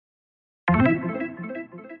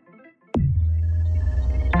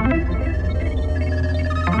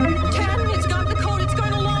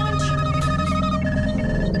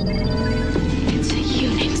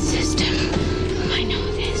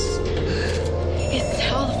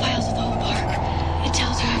It's all the files of the whole park. It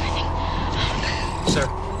tells you everything. Sir,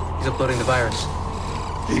 he's uploading the virus.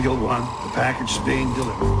 Eagle One, the package is being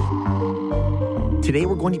delivered. Today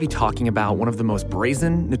we're going to be talking about one of the most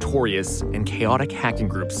brazen, notorious, and chaotic hacking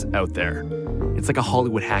groups out there. It's like a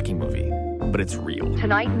Hollywood hacking movie, but it's real.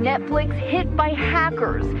 Tonight, Netflix hit by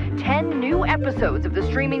hackers. 10 new episodes of the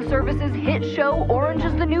streaming service's hit show Orange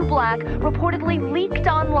is the New Black reportedly leaked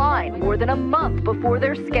online more than a month before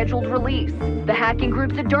their scheduled release. The hacking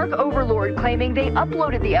group's a Dark Overlord claiming they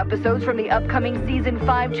uploaded the episodes from the upcoming Season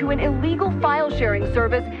 5 to an illegal file-sharing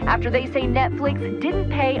service after they say Netflix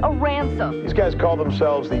didn't pay a ransom. These guys call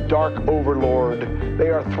themselves the Dark Overlord. They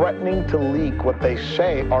are threatening to leak what they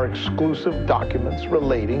say are exclusive documents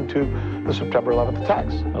relating to the September 11th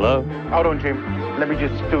attacks. Hello? Hold on, Jim. Let me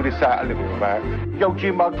just fill this out a little bit. Yo,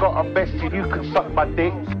 Jim, I got a message. You can suck my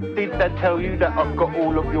dick. Didn't they tell you that I've got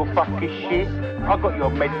all of your fucking shit? I got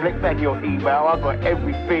your Medflix and your email. I got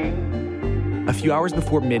everything. A few hours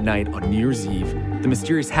before midnight on New Year's Eve, the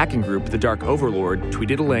mysterious hacking group, the Dark Overlord,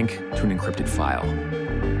 tweeted a link to an encrypted file.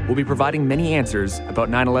 We'll be providing many answers about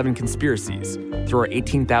 9/11 conspiracies through our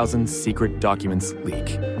 18,000 secret documents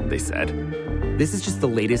leak, they said. This is just the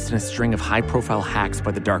latest in a string of high-profile hacks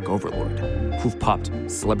by the Dark Overlord, who've popped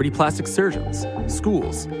celebrity plastic surgeons,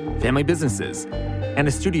 schools, family businesses, and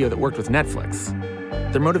a studio that worked with Netflix.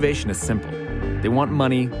 Their motivation is simple. They want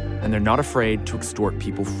money, and they're not afraid to extort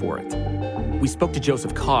people for it. We spoke to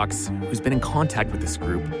Joseph Cox, who's been in contact with this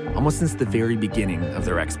group almost since the very beginning of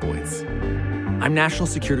their exploits. I'm national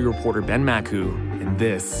security reporter Ben Maku, and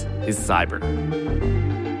this is Cyber.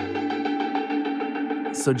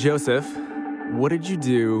 So, Joseph, what did you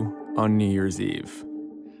do on New Year's Eve?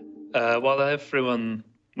 While everyone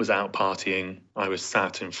was out partying, I was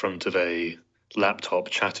sat in front of a laptop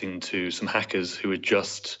chatting to some hackers who had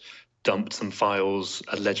just dumped some files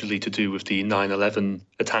allegedly to do with the 9/11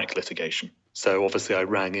 attack litigation. So obviously I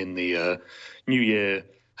rang in the New Year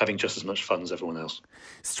having just as much fun as everyone else.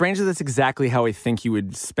 Strangely, that's exactly how I think you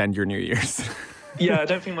would spend your New Year's. Yeah, I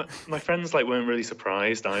don't think my friends weren't really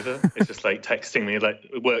surprised either. It's just texting me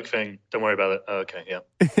work thing. Don't worry about it. Oh, okay,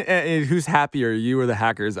 yeah. Who's happier, you or the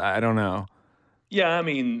hackers? I don't know. Yeah, I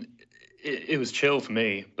mean, it was chill for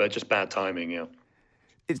me, but just bad timing. Yeah.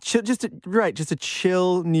 It's just a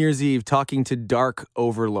chill New Year's Eve talking to Dark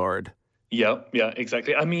Overlord. Yeah,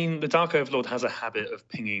 exactly. I mean, the Dark Overlord has a habit of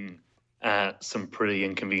pinging at some pretty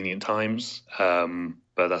inconvenient times,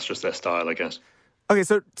 but that's just their style, I guess. Okay,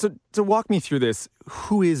 so walk me through this.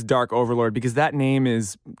 Who is Dark Overlord? Because that name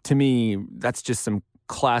is, to me, that's just some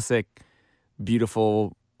classic,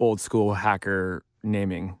 beautiful, old-school hacker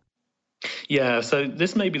naming. Yeah, so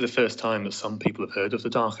this may be the first time that some people have heard of the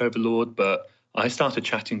Dark Overlord, but I started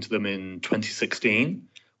chatting to them in 2016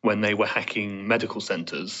 when they were hacking medical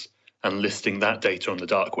centers and listing that data on the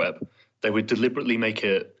dark web. They would deliberately make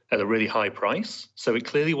it at a really high price, so it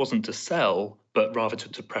clearly wasn't to sell, but rather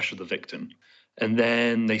to pressure the victim. And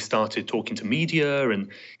then they started talking to media and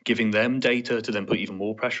giving them data to then put even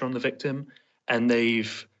more pressure on the victim. And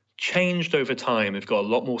they've changed over time. They've got a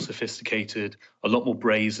lot more sophisticated, a lot more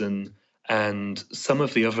brazen. And some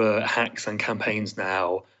of the other hacks and campaigns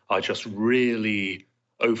now are just really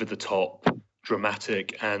over the top,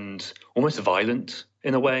 dramatic, and almost violent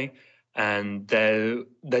in a way. And they're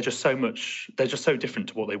just so different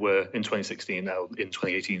to what they were in 2016 now in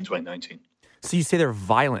 2018 and 2019. So you say they're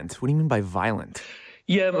violent. What do you mean by violent?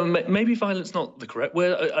 Yeah, maybe violent's not the correct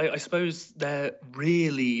word. I suppose they're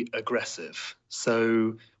really aggressive.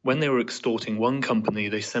 So when they were extorting one company,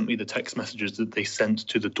 they sent me the text messages that they sent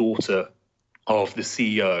to the daughter of the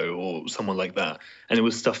CEO or someone like that. And it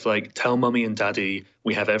was stuff like, tell mummy and daddy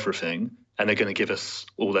we have everything and they're going to give us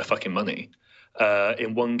all their fucking money.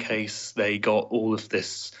 In one case, they got all of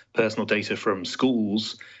this personal data from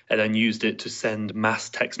schools and then used it to send mass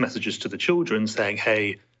text messages to the children saying,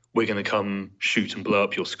 hey, we're going to come shoot and blow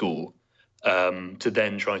up your school, to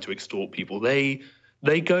then try to extort people. They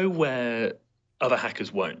go where other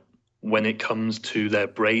hackers won't when it comes to their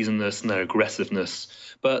brazenness and their aggressiveness.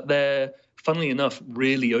 But they're, funnily enough,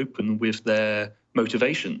 really open with their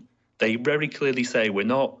motivation. They very clearly say, we're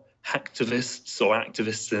not hacktivists or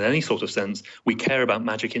activists in any sort of sense. We care about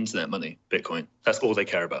magic internet money, Bitcoin. That's all they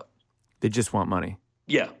care about. They just want money.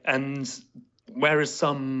 Yeah, and whereas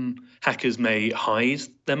some hackers may hide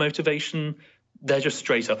their motivation, they're just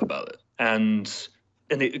straight up about it. And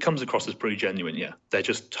it comes across as pretty genuine, yeah. They're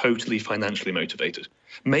just totally financially motivated.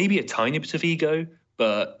 Maybe a tiny bit of ego,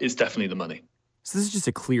 but it's definitely the money. So this is just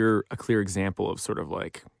a clear example of sort of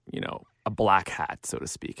like, a black hat, so to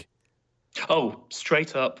speak. Oh,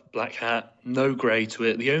 straight up black hat, no grey to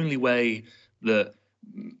it. The only way that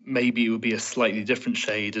maybe it would be a slightly different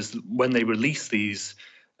shade, as when they release these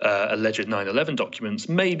alleged 9/11 documents,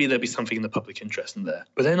 maybe there'd be something in the public interest in there.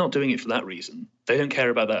 But they're not doing it for that reason. They don't care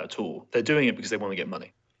about that at all. They're doing it because they want to get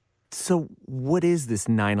money. So what is this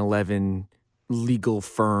 9/11 legal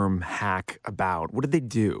firm hack about? What did they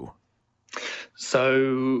do?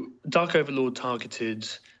 So Dark Overlord targeted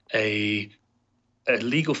a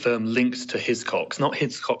legal firm linked to Hiscox, not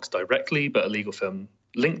Hiscox directly, but a legal firm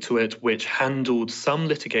linked to it, which handled some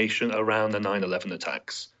litigation around the 9/11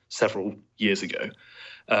 attacks several years ago.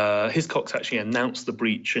 Hiscox actually announced the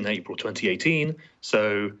breach in April 2018,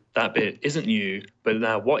 so that bit isn't new. But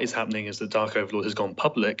now what is happening is that Dark Overlord has gone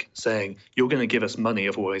public saying, you're going to give us money,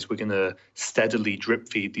 otherwise we're going to steadily drip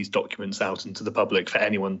feed these documents out into the public for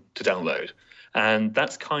anyone to download. And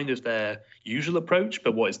that's kind of their usual approach,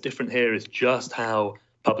 but what is different here is just how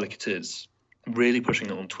public it is. Really pushing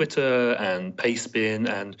it on Twitter and Pastebin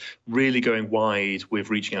and really going wide with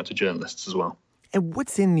reaching out to journalists as well. And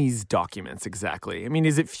what's in these documents exactly? I mean,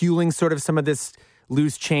 is it fueling sort of some of this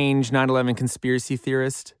loose change 9/11 conspiracy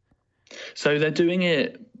theorist? So they're doing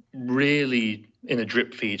it really in a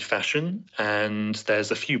drip feed fashion, and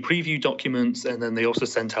there's a few preview documents, and then they also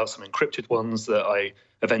sent out some encrypted ones that I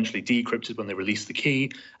eventually decrypted when they released the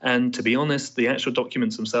key. And to be honest, the actual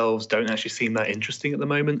documents themselves don't actually seem that interesting at the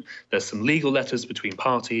moment. There's some legal letters between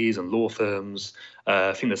parties and law firms.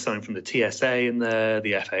 I think there's something from the TSA in there,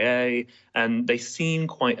 the FAA, and they seem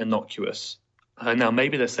quite innocuous. Now,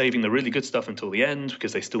 maybe they're saving the really good stuff until the end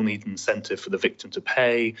because they still need an incentive for the victim to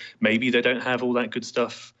pay. Maybe they don't have all that good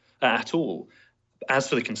stuff at all. As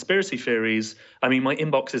for the conspiracy theories, I mean, my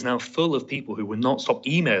inbox is now full of people who will not stop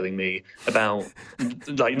emailing me about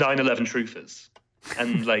like 9/11 truthers.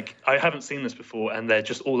 And like, I haven't seen this before, and they're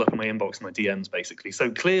just all up in my inbox and my DMs, basically.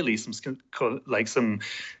 So clearly some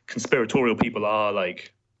conspiratorial people are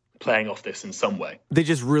like playing off this in some way. They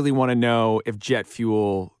just really want to know if jet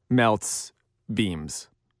fuel melts beams.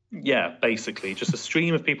 Yeah, basically, just a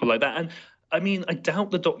stream of people like that. And I mean, I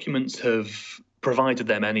doubt the documents have provided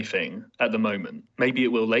them anything at the moment. Maybe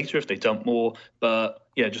it will later if they dump more. But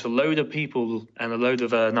yeah, just a load of people and a load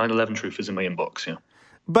of 9/11 truthers in my inbox, yeah.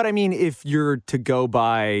 But I mean, if you're to go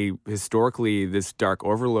by historically this Dark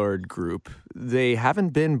Overlord group, they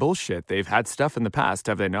haven't been bullshit. They've had stuff in the past,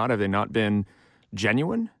 have they not? Have they not been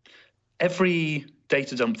genuine? Every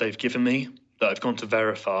data dump they've given me that I've gone to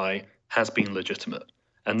verify has been legitimate.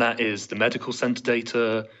 And that is the medical center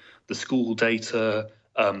data, the school data,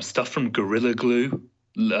 stuff from Gorilla Glue,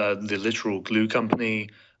 the literal glue company.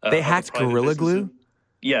 They hacked Gorilla Glue?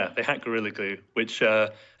 Yeah, they hacked Gorilla Glue, which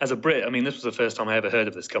as a Brit, I mean, this was the first time I ever heard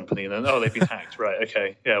of this company. And then, oh, they've been hacked. Right,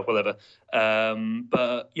 okay, yeah, whatever.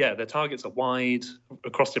 But yeah, their targets are wide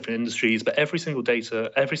across different industries. But every single piece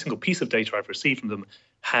of data I've received from them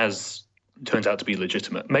has turned out to be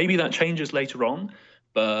legitimate. Maybe that changes later on,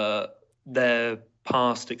 but their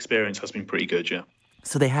past experience has been pretty good, yeah.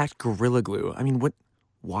 So they hacked Gorilla Glue. I mean,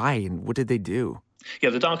 why and what did they do?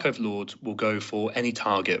 Yeah, the Dark Overlord will go for any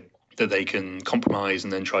target that they can compromise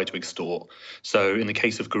and then try to extort. So in the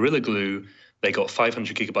case of Gorilla Glue, they got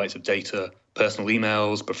 500 gigabytes of data, personal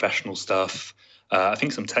emails, professional stuff, I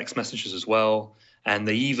think some text messages as well. And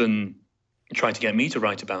they even tried to get me to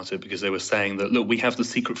write about it because they were saying that, look, we have the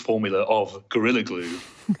secret formula of Gorilla Glue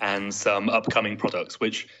and some upcoming products,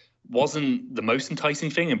 which wasn't the most enticing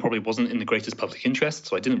thing and probably wasn't in the greatest public interest.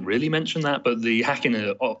 So I didn't really mention that. But the hack in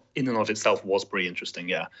and of itself was pretty interesting,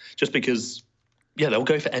 yeah. Just because, yeah, they'll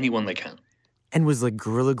go for anyone they can. And was like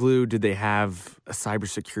Gorilla Glue, did they have a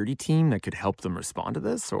cybersecurity team that could help them respond to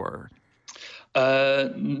this, or?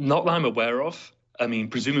 Not that I'm aware of. I mean,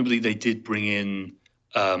 presumably they did bring in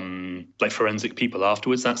like forensic people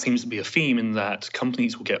afterwards. That seems to be a theme in that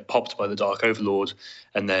companies will get popped by the Dark Overlord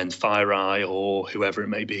and then FireEye or whoever it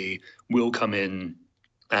may be will come in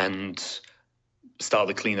and start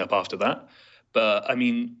the cleanup after that. But I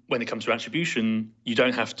mean, when it comes to attribution, you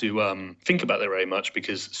don't have to think about that very much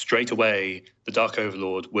because straight away the Dark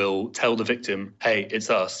Overlord will tell the victim, hey, it's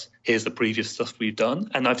us. Here's the previous stuff we've done.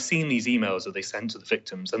 And I've seen these emails that they send to the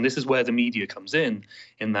victims. And this is where the media comes in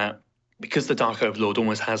that because the Dark Overlord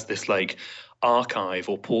almost has this like archive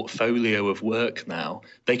or portfolio of work now,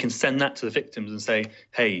 they can send that to the victims and say,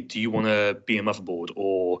 hey, do you want to be a motherboard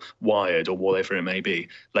or Wired or whatever it may be?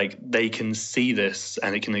 Like they can see this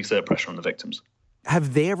and it can exert pressure on the victims.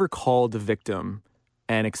 Have they ever called a victim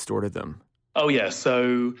and extorted them? Oh, yeah.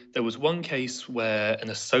 So there was one case where an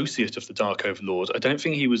associate of the Dark Overlord, I don't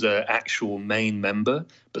think he was an actual main member,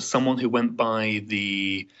 but someone who went by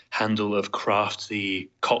the handle of Crafty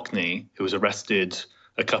Cockney, who was arrested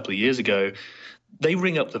a couple of years ago, they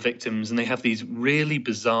ring up the victims and they have these really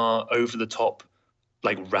bizarre, over-the-top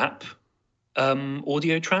like rap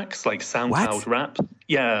audio tracks, like SoundCloud rap.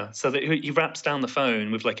 Yeah, so that he raps down the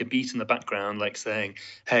phone with like a beat in the background, like saying,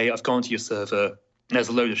 "Hey, I've gone to your server. There's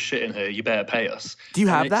a load of shit in here. You better pay us." Do you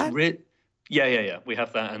have that? Yeah. We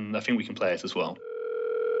have that, and I think we can play it as well.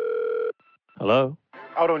 Hello?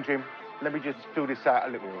 Hold on, Jim. Let me just fill this out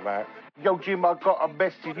a little bit, right? Yo, Jim, I got a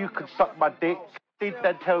message. You can suck my dick. Did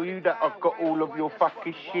they tell you that I've got all of your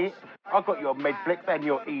fucking shit? I got your Medflix and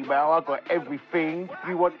your email. I got everything.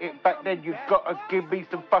 You want it back then, you've got to give me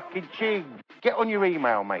some fucking ching. Get on your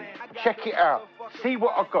email, mate. Check it out. See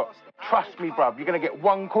what I got. Trust me, bruv. You're going to get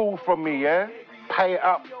one call from me, yeah? Pay it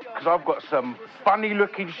up, because I've got some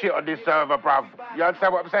funny-looking shit on this server, bruv. You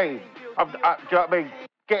understand what I'm saying? Do you know what I mean?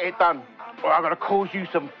 Get it done, or I'm going to cause you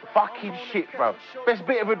some fucking shit, bruv. Best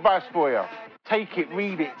bit of advice for you. Take it,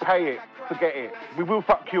 read it, pay it, forget it. We will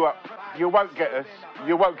fuck you up. You won't get us.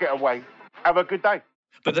 You won't get away. Have a good day.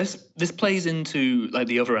 But this plays into like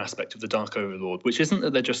the other aspect of the Dark Overlord, which isn't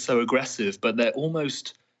that they're just so aggressive, but they're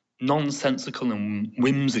almost nonsensical and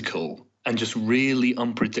whimsical and just really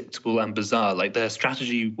unpredictable and bizarre. Like their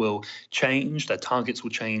strategy will change, their targets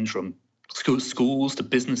will change from schools to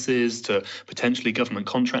businesses to potentially government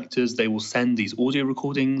contractors. They will send these audio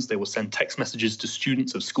recordings, they will send text messages to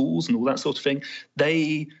students of schools and all that sort of thing.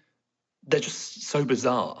 They're just so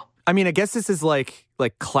bizarre. I mean, I guess this is like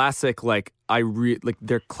classic,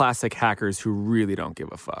 they're classic hackers who really don't give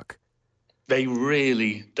a fuck. They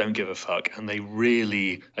really don't give a fuck, and they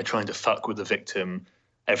really are trying to fuck with the victim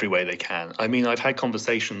every way they can. I mean, I've had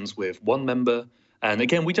conversations with one member, and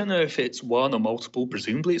again, we don't know if it's one or multiple.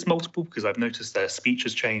 Presumably it's multiple, because I've noticed their speech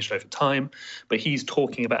has changed over time, but he's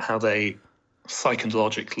talking about how they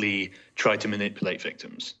psychologically try to manipulate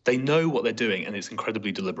victims. They know what they're doing, and it's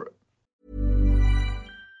incredibly deliberate.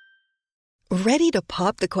 Ready to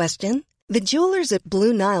pop the question? The jewelers at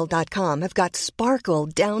BlueNile.com have got sparkle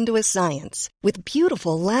down to a science with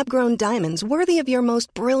beautiful lab-grown diamonds worthy of your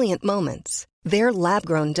most brilliant moments. Their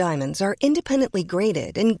lab-grown diamonds are independently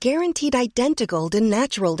graded and guaranteed identical to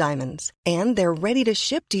natural diamonds, and they're ready to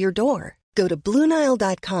ship to your door. Go to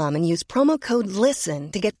BlueNile.com and use promo code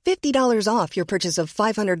LISTEN to get $50 off your purchase of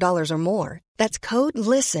 $500 or more. That's code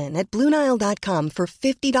LISTEN at BlueNile.com for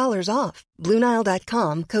 $50 off.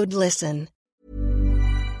 BlueNile.com, code LISTEN.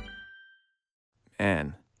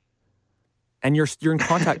 And you're in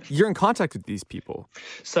contact. You're in contact with these people.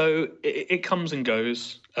 So it comes and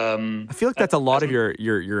goes. I feel like that's a lot of your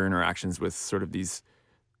interactions with sort of these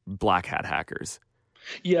black hat hackers.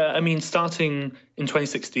 Yeah, I mean, starting in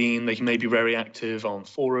 2016, they may be very active on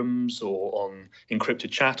forums or on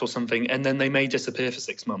encrypted chat or something, and then they may disappear for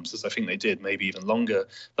 6 months, as I think they did, maybe even longer.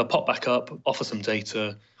 They'll pop back up, offer some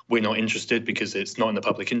data. We're not interested because it's not in the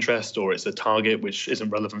public interest, or it's a target which isn't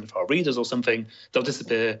relevant for our readers or something. They'll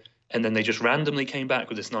disappear, and then they just randomly came back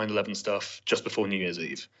with this 9/11 stuff just before New Year's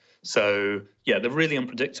Eve. So, yeah, they're really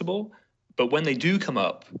unpredictable. But when they do come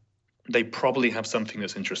up, they probably have something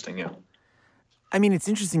that's interesting, yeah. I mean, it's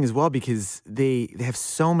interesting as well because they have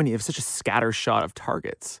such a scattershot of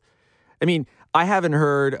targets. I mean, I haven't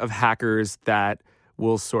heard of hackers that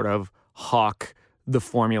will sort of hawk the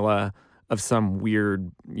formula of some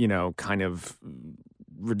weird, kind of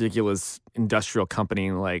ridiculous industrial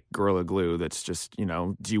company like Gorilla Glue that's just,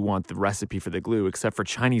 do you want the recipe for the glue? Except for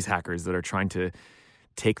Chinese hackers that are trying to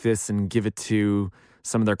take this and give it to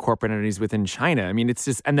some of their corporate entities within China. I mean, it's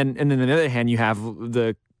just, and then on the other hand, you have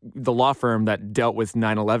the law firm that dealt with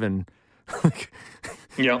 9/11.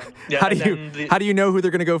 Yeah. How do you know who they're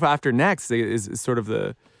going to go after next? Is sort of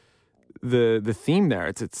the theme there.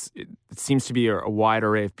 It seems to be a wide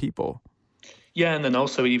array of people. Yeah, and then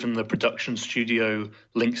also even the production studio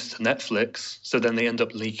links to Netflix. So then they end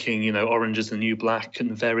up leaking, Orange is the New Black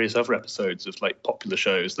and various other episodes of like popular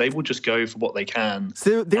shows. They will just go for what they can.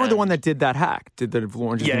 So they were the one that did that hack, did the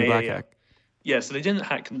Orange is the New Black hack. Yeah, so they didn't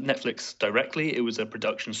hack Netflix directly. It was a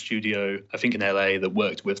production studio, I think in LA, that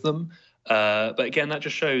worked with them. But again, that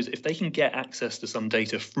just shows if they can get access to some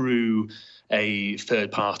data through a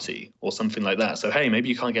third party or something like that. So, hey, maybe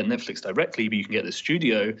you can't get Netflix directly, but you can get the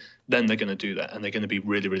studio, then they're going to do that. And they're going to be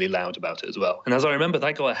really, really loud about it as well. And as I remember,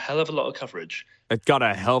 that got a hell of a lot of coverage. It got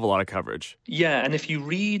a hell of a lot of coverage. Yeah, and if you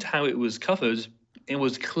read how it was covered, it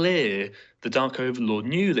was clear the Dark Overlord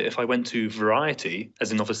knew that if I went to Variety,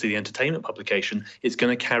 as in obviously the entertainment publication, it's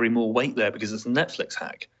going to carry more weight there because it's a Netflix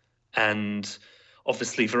hack. And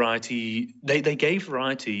obviously Variety, they gave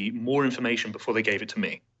Variety more information before they gave it to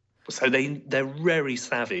me. So they're very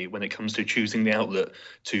savvy when it comes to choosing the outlet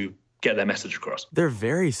to get their message across. They're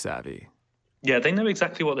very savvy. Yeah, they know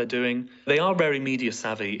exactly what they're doing. They are very media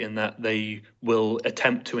savvy in that they will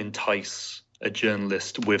attempt to entice a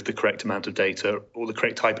journalist with the correct amount of data or the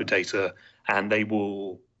correct type of data, and they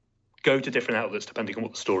will go to different outlets depending on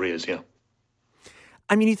what the story is, yeah.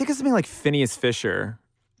 I mean, you think of something like Phineas Fisher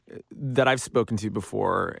that I've spoken to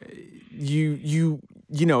before. It's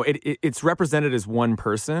represented as one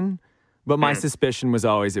person, but my suspicion was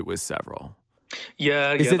always it was several.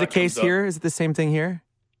 Yeah. Is it the case here? Is it the same thing here?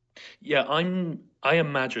 Yeah, I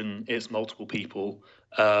imagine it's multiple people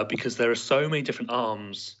because there are so many different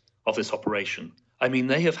arms of this operation. I mean,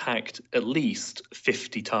 they have hacked at least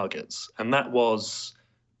 50 targets, and that was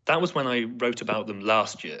when I wrote about them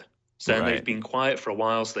last year. So They've been quiet for a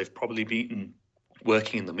while, so they've probably been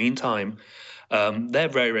working in the meantime. They're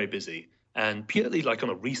very, very busy. And purely like on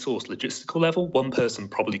a resource logistical level, one person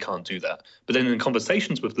probably can't do that. But then in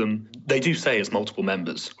conversations with them, they do say it's multiple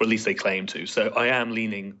members, or at least they claim to. So I am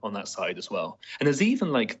leaning on that side as well. And there's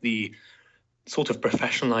even like the sort of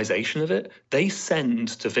professionalization of it. They send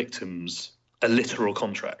to victims a literal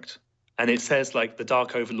contract. And it says like the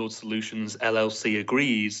Dark Overlord Solutions LLC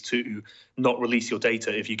agrees to not release your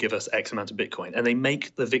data if you give us X amount of Bitcoin. And they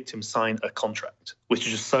make the victim sign a contract, which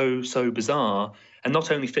is just so, so bizarre. And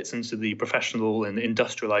not only fits into the professional and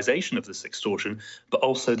industrialization of this extortion, but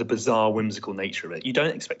also the bizarre, whimsical nature of it. You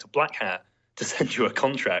don't expect a black hat to send you a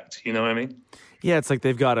contract. You know what I mean? Yeah, it's like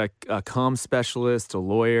they've got a comm specialist, a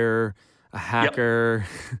lawyer, a hacker.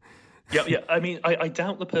 Yeah. I mean, I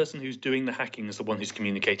doubt the person who's doing the hacking is the one who's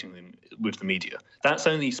communicating with the media. That's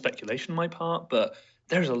only speculation on my part, but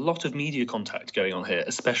there's a lot of media contact going on here,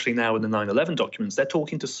 especially now in the 9/11 documents. They're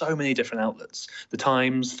talking to so many different outlets. The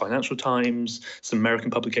Times, Financial Times, some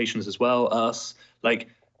American publications as well, us. Like,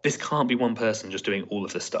 this can't be one person just doing all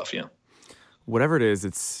of this stuff, yeah. Whatever it is,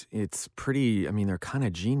 it's pretty, I mean, they're kind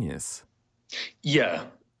of genius. Yeah,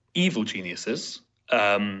 evil geniuses.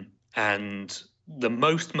 And the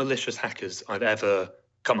most malicious hackers I've ever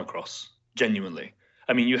come across, genuinely.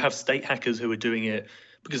 I mean, you have state hackers who are doing it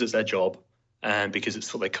because it's their job and because it's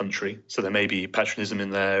for their country. So there may be patriotism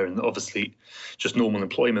in there and obviously just normal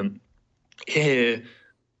employment. Here,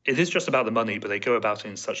 it is just about the money, but they go about it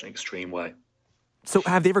in such an extreme way. So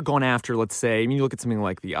have they ever gone after, let's say, I mean, you look at something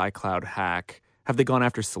like the iCloud hack, have they gone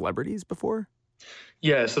after celebrities before?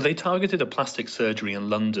 Yeah, so they targeted a plastic surgery in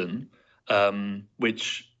London,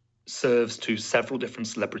 which serves to several different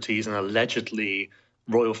celebrities and allegedly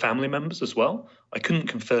royal family members as well. I couldn't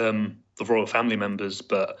confirm the royal family members,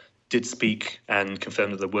 but did speak and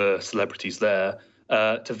confirm that there were celebrities there.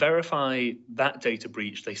 To verify that data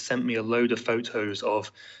breach, they sent me a load of photos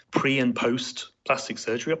of pre and post plastic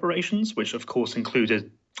surgery operations, which of course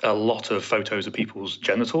included a lot of photos of people's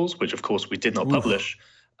genitals, which of course we did not publish.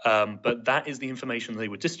 But that is the information they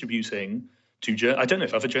were distributing to, I don't know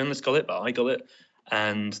if other journalists got it, but I got it.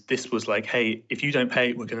 And this was like, hey, if you don't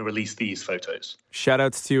pay, we're going to release these photos. Shout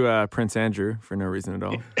outs to Prince Andrew for no reason at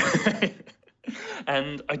all.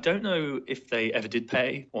 And I don't know if they ever did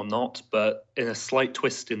pay or not, but in a slight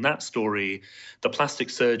twist in that story, the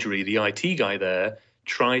plastic surgery, the IT guy there,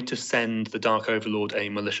 tried to send the Dark Overlord a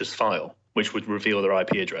malicious file, which would reveal their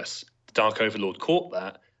IP address. The Dark Overlord caught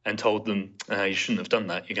that and told them, you shouldn't have done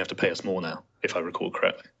that. You're going to have to pay us more now, if I recall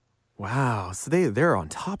correctly. Wow. So they're on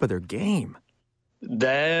top of their game.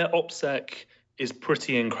 Their OPSEC is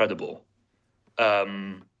pretty incredible,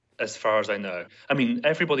 as far as I know. I mean,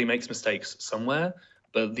 everybody makes mistakes somewhere,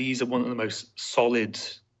 but these are one of the most solid,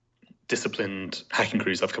 disciplined hacking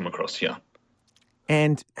crews I've come across, yeah.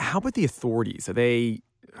 And how about the authorities? Are they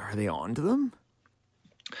on to them?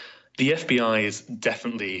 The FBI is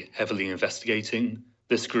definitely heavily investigating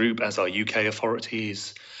this group, as are UK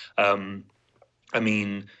authorities. I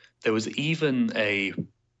mean, there was even a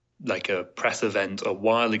press event a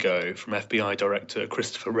while ago from FBI Director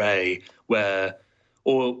Christopher Wray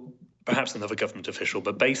or perhaps another government official,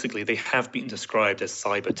 but basically they have been described as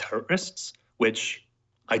cyber terrorists, which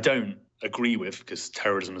I don't agree with because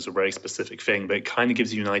terrorism is a very specific thing, but it kind of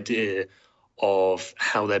gives you an idea of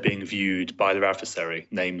how they're being viewed by their adversary,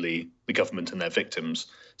 namely the government and their victims.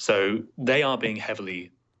 So they are being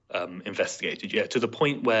heavily investigated, to the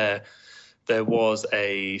point where there was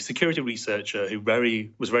a security researcher who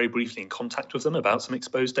was very briefly in contact with them about some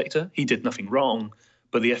exposed data. He did nothing wrong,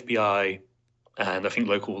 but the FBI and I think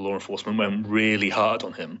local law enforcement went really hard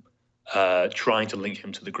on him, trying to link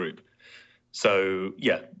him to the group. So,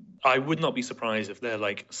 yeah, I would not be surprised if they're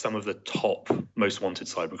like some of the top most wanted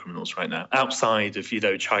cyber criminals right now, outside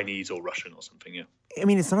of, Chinese or Russian or something, yeah. I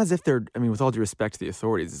mean, it's not as if with all due respect to the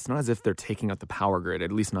authorities, it's not as if they're taking out the power grid,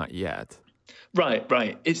 at least not yet.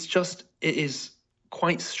 Right. It's just, it is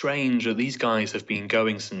quite strange that these guys have been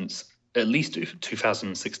going since at least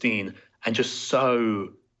 2016 and just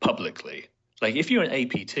so publicly. Like if you're an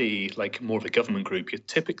APT, like more of a government group, you're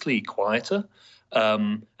typically quieter.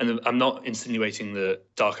 And I'm not insinuating that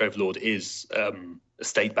Dark Overlord is a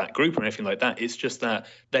state-backed group or anything like that. It's just that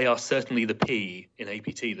they are certainly the P in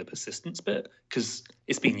APT, the persistence bit, because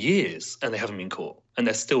it's been years and they haven't been caught, and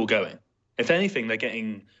they're still going. If anything, they're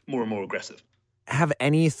getting more and more aggressive. Have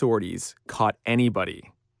any authorities caught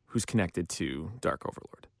anybody who's connected to Dark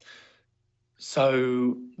Overlord?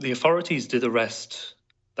 So the authorities did arrest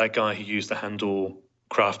that guy who used the handle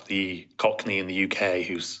Craft the Cockney in the UK,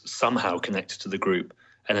 who's somehow connected to the group.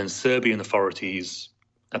 And then Serbian authorities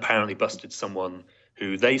apparently busted someone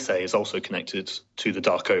who they say is also connected to the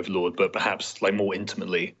Dark Overlord, but perhaps like more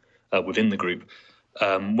intimately within the group.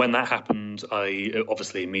 When that happened, I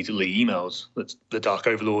obviously immediately emailed the Dark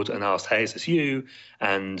Overlord and asked, hey, is this you?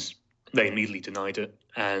 And they immediately denied it.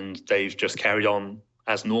 And they've just carried on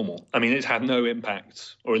as normal. I mean, it had no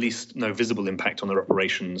impact, or at least no visible impact on their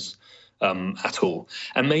operations at all.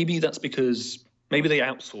 And maybe that's because maybe they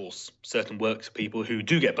outsource certain work to people who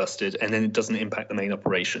do get busted and then it doesn't impact the main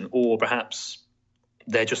operation. Or perhaps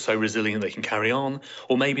they're just so resilient they can carry on.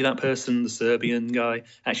 Or maybe that person, the Serbian guy,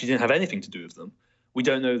 actually didn't have anything to do with them. We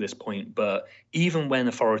don't know at this point, but even when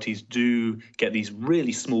authorities do get these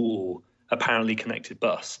really small, apparently connected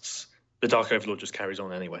busts, the Dark Overlord just carries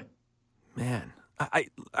on anyway. Man, I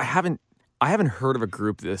haven't heard of a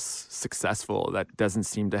group this successful that doesn't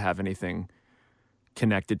seem to have anything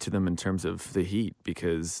connected to them in terms of the heat,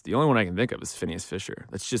 because the only one I can think of is Phineas Fisher.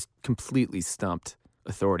 That's just completely stumped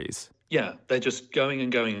authorities. Yeah, they're just going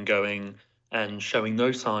and going and going and showing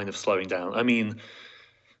no sign of slowing down. I mean,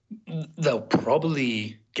 they'll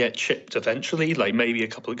probably get chipped eventually, like maybe a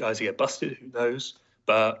couple of guys who get busted, who knows,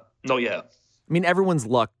 but not yet. I mean, everyone's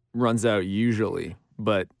luck runs out usually,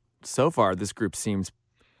 but so far this group seems,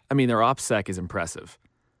 I mean, their OPSEC is impressive.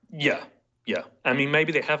 Yeah. I mean,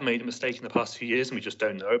 maybe they have made a mistake in the past few years and we just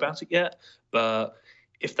don't know about it yet, but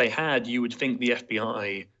if they had, you would think the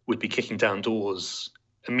FBI would be kicking down doors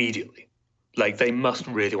immediately. Like, they must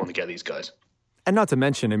really want to get these guys. And not to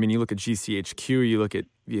mention, I mean, you look at GCHQ, you look at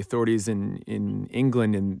the authorities in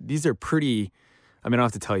England, and these are pretty, I mean, I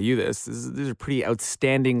don't have to tell you this, these are pretty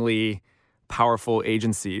outstandingly powerful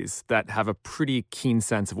agencies that have a pretty keen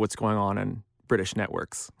sense of what's going on in British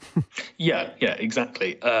networks. Yeah,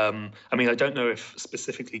 exactly. I mean, I don't know if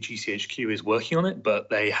specifically GCHQ is working on it, but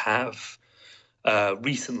they have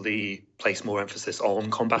recently placed more emphasis on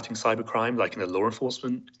combating cybercrime, like in a law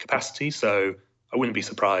enforcement capacity. So I wouldn't be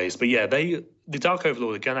surprised. But yeah, the Dark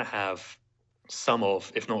Overlord are going to have some of,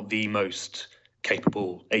 if not the most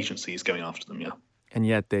capable agencies going after them, yeah. And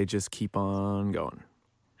yet they just keep on going.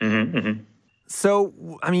 Mm-hmm.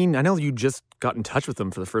 So, I mean, I know you just got in touch with them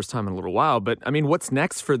for the first time in a little while, but I mean, what's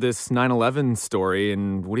next for this 9/11 story,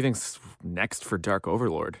 and what do you think's next for Dark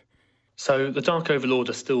Overlord? So the Dark Overlord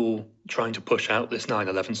are still trying to push out this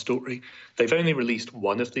 9/11 story. They've only released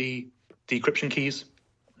one of the decryption keys.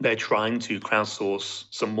 They're trying to crowdsource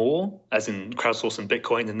some more, as in crowdsource some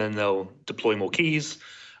Bitcoin, and then they'll deploy more keys.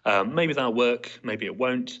 Maybe that'll work, maybe it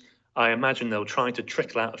won't. I imagine they'll try to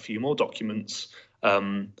trickle out a few more documents.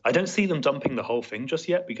 I don't see them dumping the whole thing just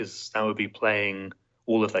yet, because that would be playing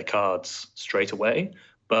all of their cards straight away.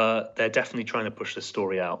 But they're definitely trying to push this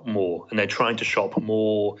story out more, and they're trying to shop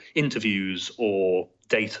more interviews or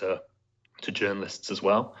data to journalists as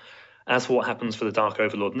well. As for what happens for the Dark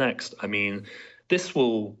Overlord next, I mean, this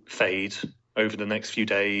will fade over the next few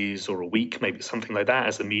days or a week, maybe something like that,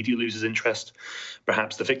 as the media loses interest.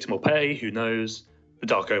 Perhaps the victim will pay, who knows? The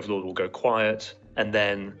Dark Overlord will go quiet, and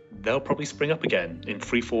then they'll probably spring up again in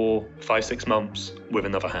 3, 4, 5, 6 months with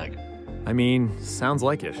another hack. I mean, sounds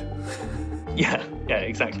like it. Yeah,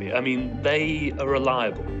 exactly. I mean, they are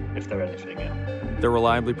reliable, if they're anything. Yeah. They're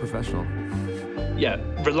reliably professional. Yeah,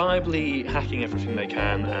 reliably hacking everything they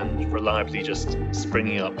can and reliably just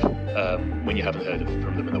springing up when you haven't heard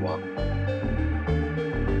from them in a while.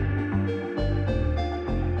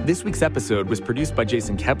 This week's episode was produced by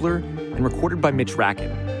Jason Kepler and recorded by Mitch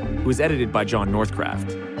Racken, who was edited by John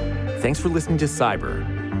Northcraft. Thanks for listening to Cyber.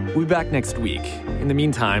 We'll be back next week. In the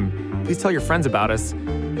meantime, please tell your friends about us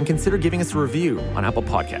and consider giving us a review on Apple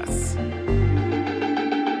Podcasts.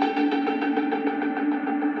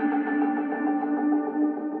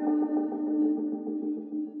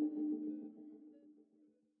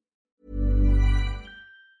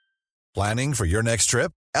 Planning for your next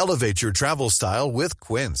trip? Elevate your travel style with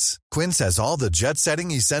Quince. Quince has all the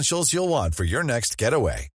jet-setting essentials you'll want for your next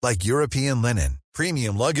getaway, like European linen,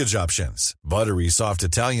 premium luggage options, buttery soft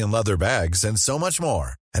Italian leather bags, and so much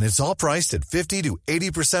more. And it's all priced at 50 to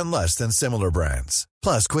 80% less than similar brands.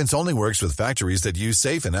 Plus, Quince only works with factories that use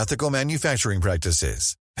safe and ethical manufacturing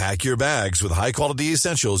practices. Pack your bags with high-quality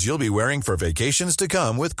essentials you'll be wearing for vacations to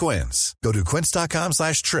come with Quince. Go to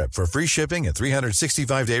quince.com/trip for free shipping and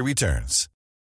 365-day returns.